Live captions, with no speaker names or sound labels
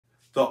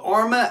the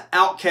Arrma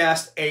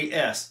Outcast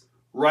AS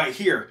right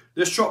here.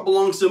 This truck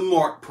belongs to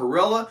Mark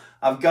Perella.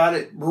 I've got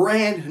it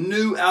brand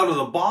new out of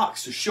the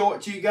box to show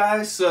it to you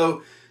guys.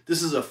 So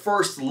this is a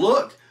first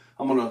look.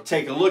 I'm going to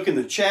take a look in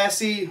the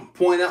chassis,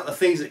 point out the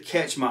things that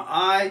catch my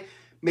eye,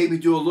 maybe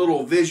do a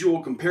little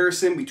visual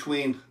comparison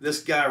between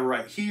this guy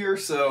right here.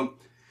 So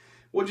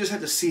we'll just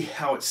have to see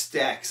how it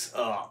stacks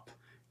up.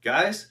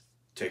 Guys,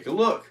 take a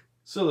look.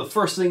 So the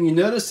first thing you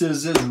notice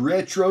is this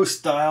retro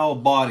style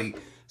body,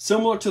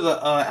 similar to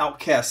the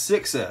Outcast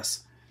 6S.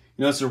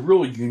 You know, it's a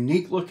really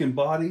unique looking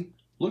body.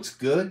 Looks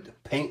good. The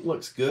paint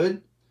looks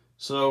good.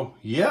 So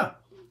yeah,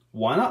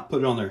 why not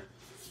put it on there?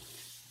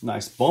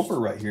 Nice bumper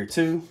right here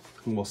too.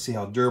 And we'll see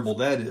how durable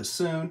that is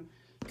soon.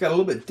 Got a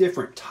little bit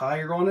different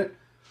tire on it.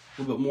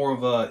 A little bit more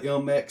of a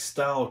MX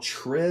style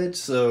tread.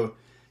 So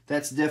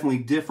that's definitely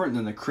different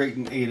than the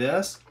Creighton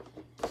 8S.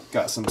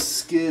 Got some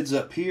skids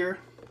up here.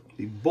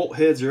 The bolt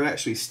heads are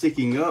actually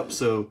sticking up.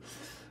 So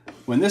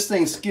when this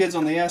thing skids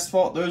on the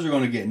asphalt, those are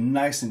going to get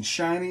nice and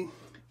shiny.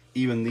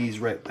 Even these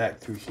right back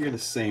through here, the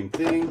same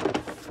thing.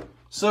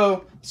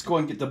 So let's go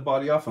ahead and get the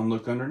body off and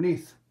look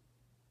underneath.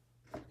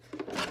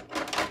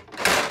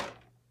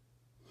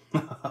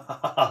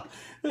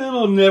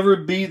 It'll never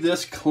be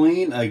this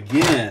clean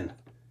again.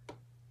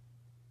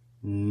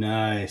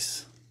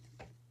 Nice.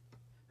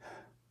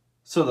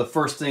 So the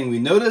first thing we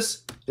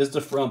notice is the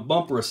front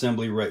bumper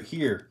assembly right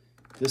here.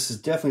 This is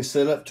definitely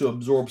set up to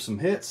absorb some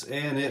hits,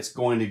 and it's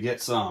going to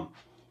get some.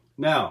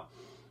 Now,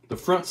 the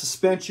front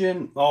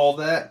suspension, all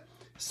that,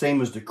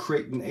 same as the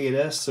Creighton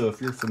 8S. So if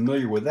you're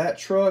familiar with that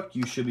truck,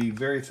 you should be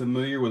very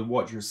familiar with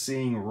what you're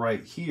seeing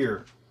right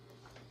here.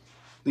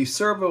 The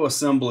servo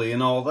assembly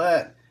and all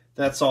that,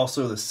 that's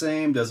also the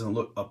same.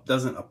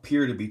 Doesn't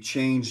appear to be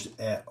changed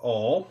at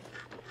all.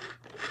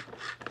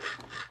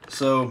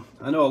 So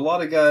I know a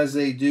lot of guys,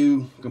 they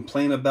do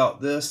complain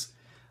about this.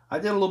 I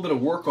did a little bit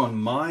of work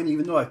on mine.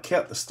 Even though I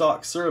kept the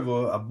stock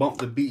servo, I bumped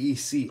the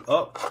BEC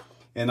up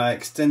and I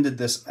extended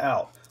this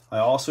out. I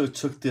also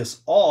took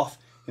this off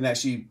and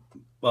actually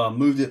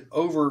moved it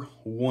over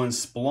one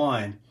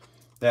spline.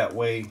 That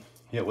way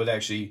it would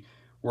actually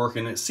work,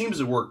 and it seems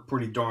to work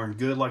pretty darn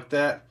good like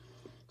that.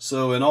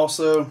 So, and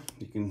also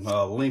you can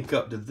link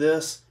up to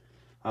this.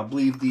 I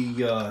believe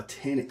the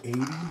 1080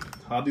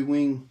 Hobby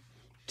Wing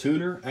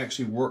tuner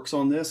actually works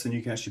on this, and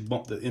you can actually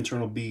bump the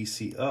internal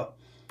BEC up.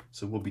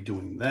 So we'll be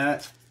doing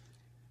that.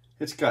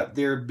 It's got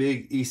their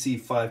big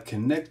EC5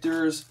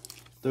 connectors.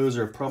 Those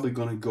are probably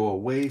going to go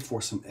away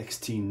for some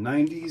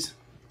XT90s.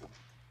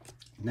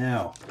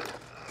 Now,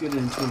 get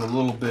into it a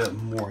little bit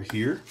more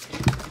here.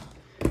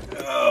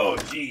 Oh,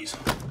 geez.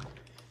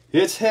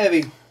 It's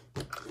heavy.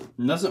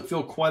 It doesn't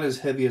feel quite as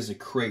heavy as a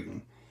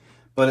Creighton,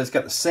 but it's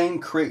got the same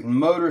Creighton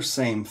motor,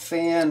 same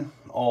fan,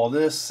 all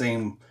this,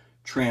 same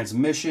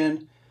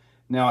transmission.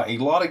 Now, a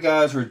lot of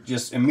guys are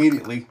just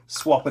immediately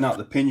swapping out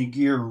the pinion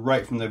gear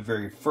right from the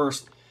very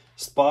first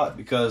spot,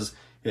 because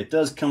it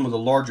does come with a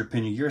larger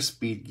pinion gear,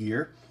 speed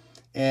gear.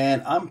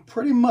 And I'm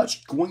pretty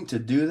much going to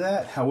do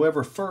that.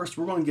 However, first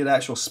we're going to get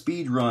actual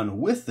speed run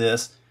with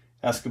this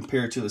as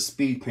compared to the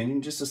speed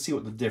pinion, just to see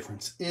what the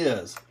difference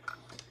is.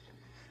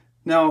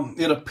 Now,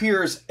 it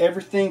appears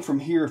everything from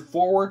here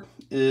forward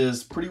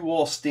is pretty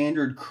well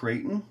standard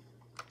Creighton.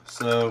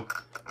 So,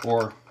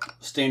 or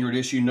standard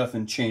issue,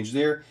 nothing changed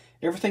there.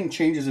 Everything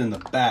changes in the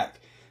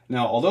back.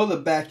 Now, although the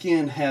back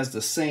end has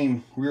the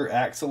same rear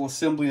axle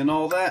assembly and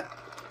all that,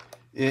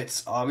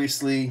 it's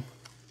obviously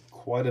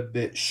quite a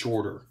bit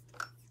shorter.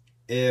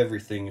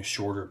 Everything is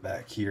shorter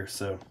back here,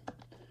 so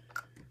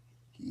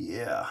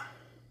yeah.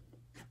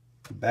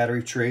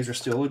 Battery trays are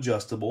still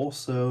adjustable,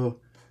 so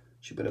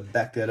you better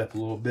back that up a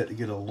little bit to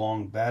get a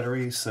long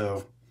battery,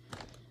 so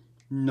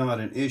not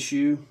an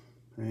issue.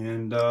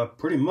 And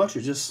pretty much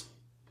it's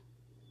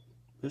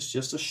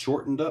just a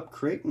shortened up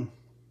Creighton.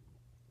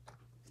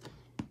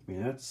 I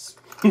mean, that's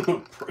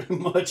pretty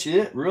much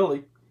it,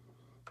 really.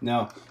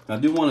 Now, I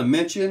do want to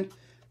mention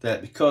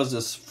that because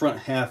this front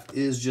half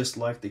is just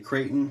like the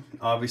Creighton,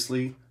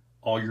 obviously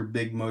all your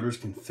big motors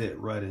can fit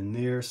right in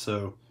there.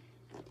 So,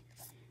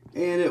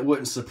 and it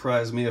wouldn't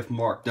surprise me if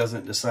Mark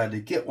doesn't decide to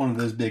get one of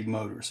those big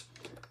motors.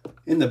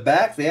 In the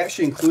back, they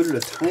actually included a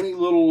tiny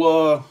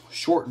little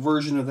short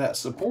version of that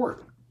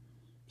support.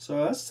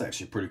 So that's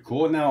actually pretty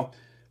cool. Now,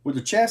 with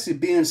the chassis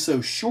being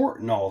so short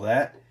and all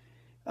that,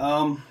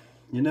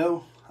 you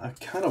know, I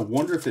kind of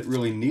wonder if it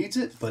really needs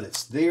it, but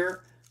it's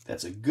there.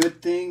 That's a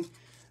good thing.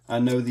 I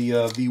know the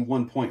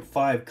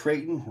V1.5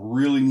 Creighton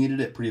really needed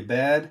it pretty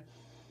bad.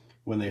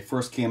 When they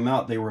first came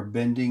out, they were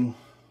bending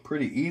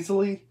pretty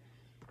easily.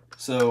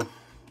 So,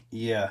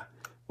 yeah,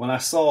 when I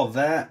saw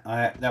that,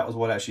 that was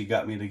what actually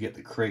got me to get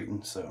the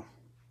Creighton. So,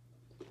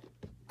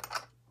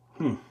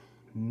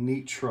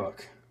 neat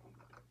truck.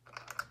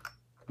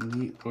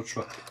 Neat little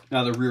truck.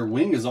 Now, the rear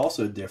wing is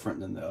also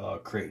different than the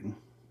Creighton.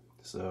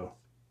 So,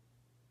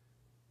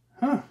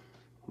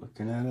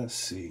 looking at it, let's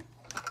see.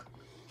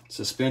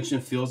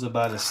 Suspension feels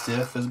about as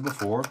stiff as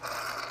before.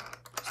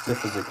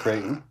 Stiff as a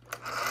Creighton.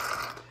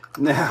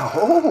 Now,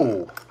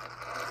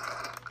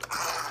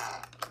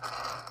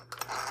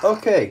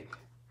 Okay,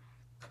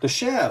 the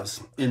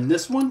shafts in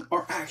this one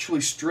are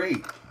actually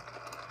straight.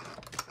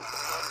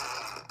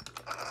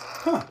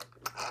 Huh,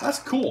 that's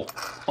cool.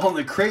 On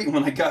the crate,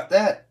 when I got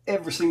that,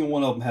 every single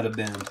one of them had a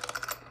bend.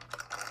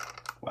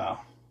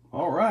 Wow,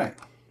 all right.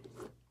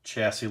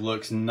 Chassis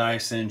looks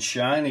nice and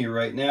shiny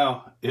right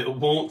now. It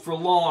won't for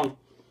long.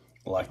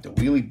 Like the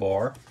wheelie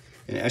bar.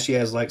 And it actually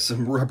has like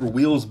some rubber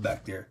wheels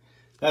back there.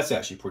 That's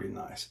actually pretty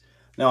nice.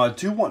 Now I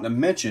do want to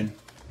mention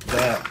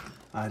that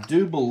I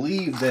do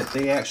believe that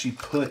they actually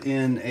put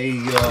in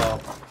a,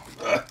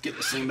 get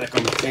this thing back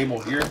on the table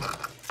here,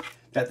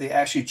 that they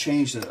actually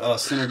changed the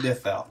center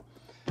diff out.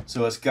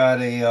 So it's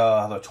got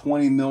a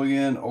 20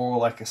 million or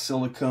like a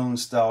silicone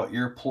style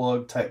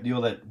earplug type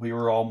deal that we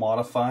were all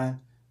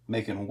modifying,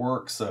 making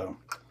work. So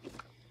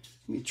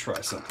let me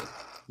try something.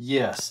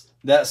 Yes,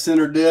 that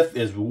center diff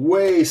is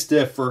way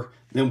stiffer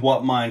than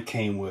what mine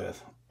came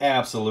with.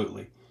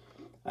 Absolutely.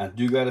 I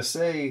do gotta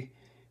say,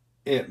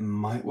 it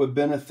might would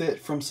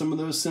benefit from some of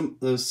those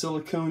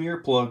silicone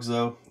earplugs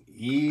though,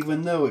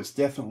 even though it's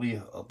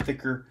definitely a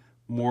thicker,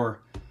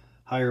 more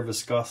higher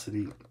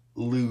viscosity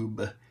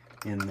lube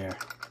in there.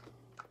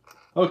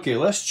 Okay,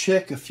 let's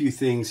check a few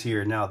things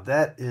here. Now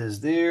that is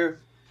there.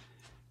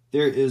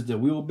 There is the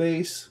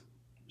wheelbase.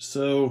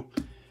 So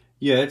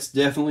yeah, it's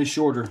definitely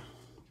shorter.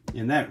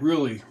 And that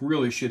really,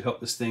 really should help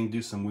this thing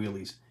do some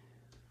wheelies.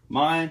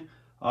 Mine,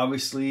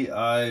 obviously,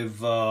 I've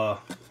had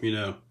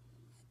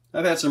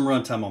some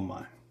runtime on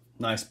mine.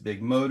 Nice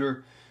big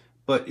motor.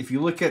 But if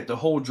you look at the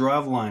whole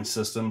driveline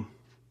system,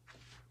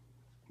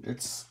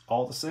 it's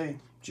all the same,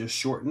 just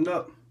shortened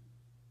up.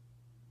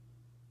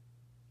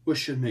 Which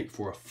should make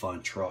for a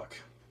fun truck.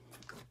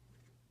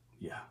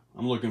 Yeah,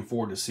 I'm looking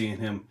forward to seeing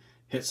him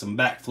hit some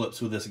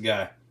backflips with this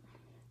guy.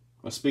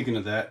 Well, speaking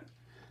of that,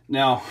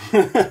 now,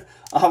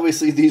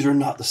 obviously these are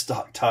not the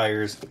stock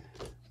tires,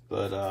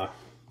 but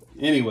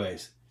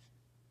anyways,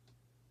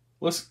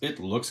 it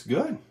looks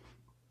good.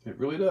 It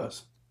really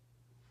does.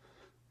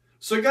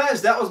 So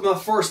guys, that was my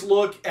first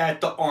look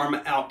at the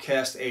Arrma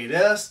Outcast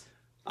 8S.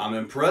 I'm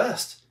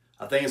impressed.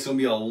 I think it's going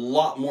to be a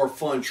lot more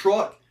fun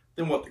truck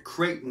than what the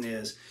Creighton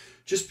is.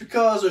 Just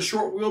because a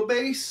short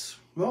wheelbase,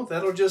 well,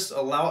 that'll just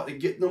allow it to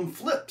get them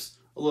flips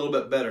a little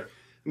bit better.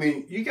 I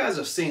mean, you guys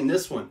have seen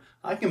this one.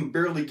 I can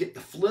barely get the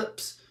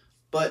flips,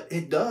 but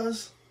it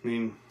does. I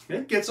mean,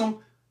 it gets them.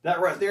 That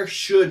right there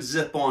should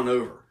zip on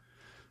over.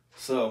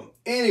 So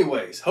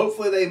anyways,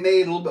 hopefully they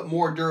made a little bit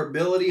more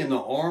durability in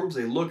the arms.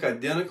 They look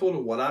identical to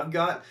what I've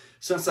got.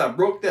 Since I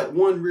broke that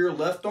one rear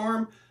left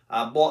arm,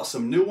 I bought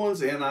some new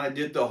ones and I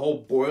did the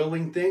whole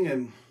boiling thing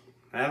and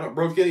I haven't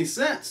broke any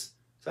since.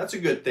 So that's a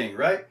good thing,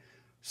 right?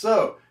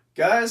 So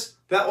guys,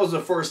 that was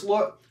the first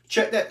look.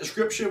 Check that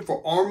description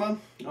for Arrma.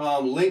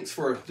 Links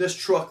for this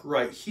truck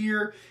right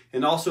here,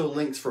 and also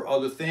links for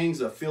other things,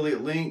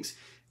 affiliate links,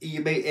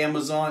 eBay,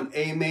 Amazon,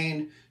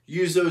 AMain.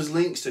 Use those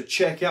links to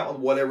check out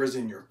whatever's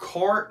in your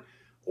cart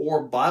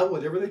or buy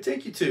whatever they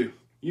take you to.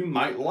 You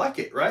might like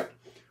it, right?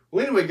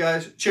 Well, anyway,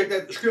 guys, check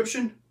that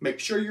description. Make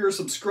sure you're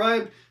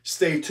subscribed.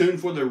 Stay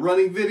tuned for the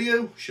running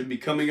video. Should be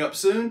coming up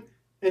soon.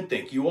 And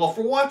thank you all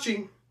for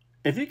watching.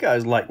 If you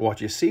guys like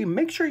what you see,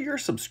 make sure you're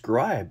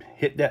subscribed.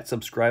 Hit that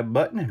subscribe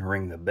button and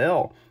ring the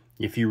bell.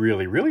 If you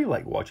really, really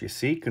like what you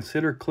see,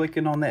 consider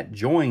clicking on that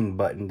join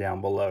button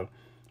down below.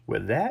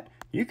 With that,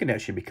 you can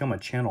actually become a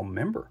channel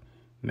member.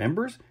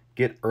 Members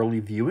get early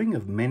viewing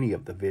of many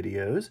of the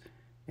videos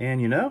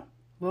and, a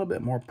little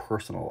bit more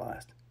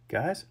personalized.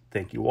 Guys,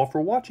 thank you all for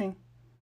watching.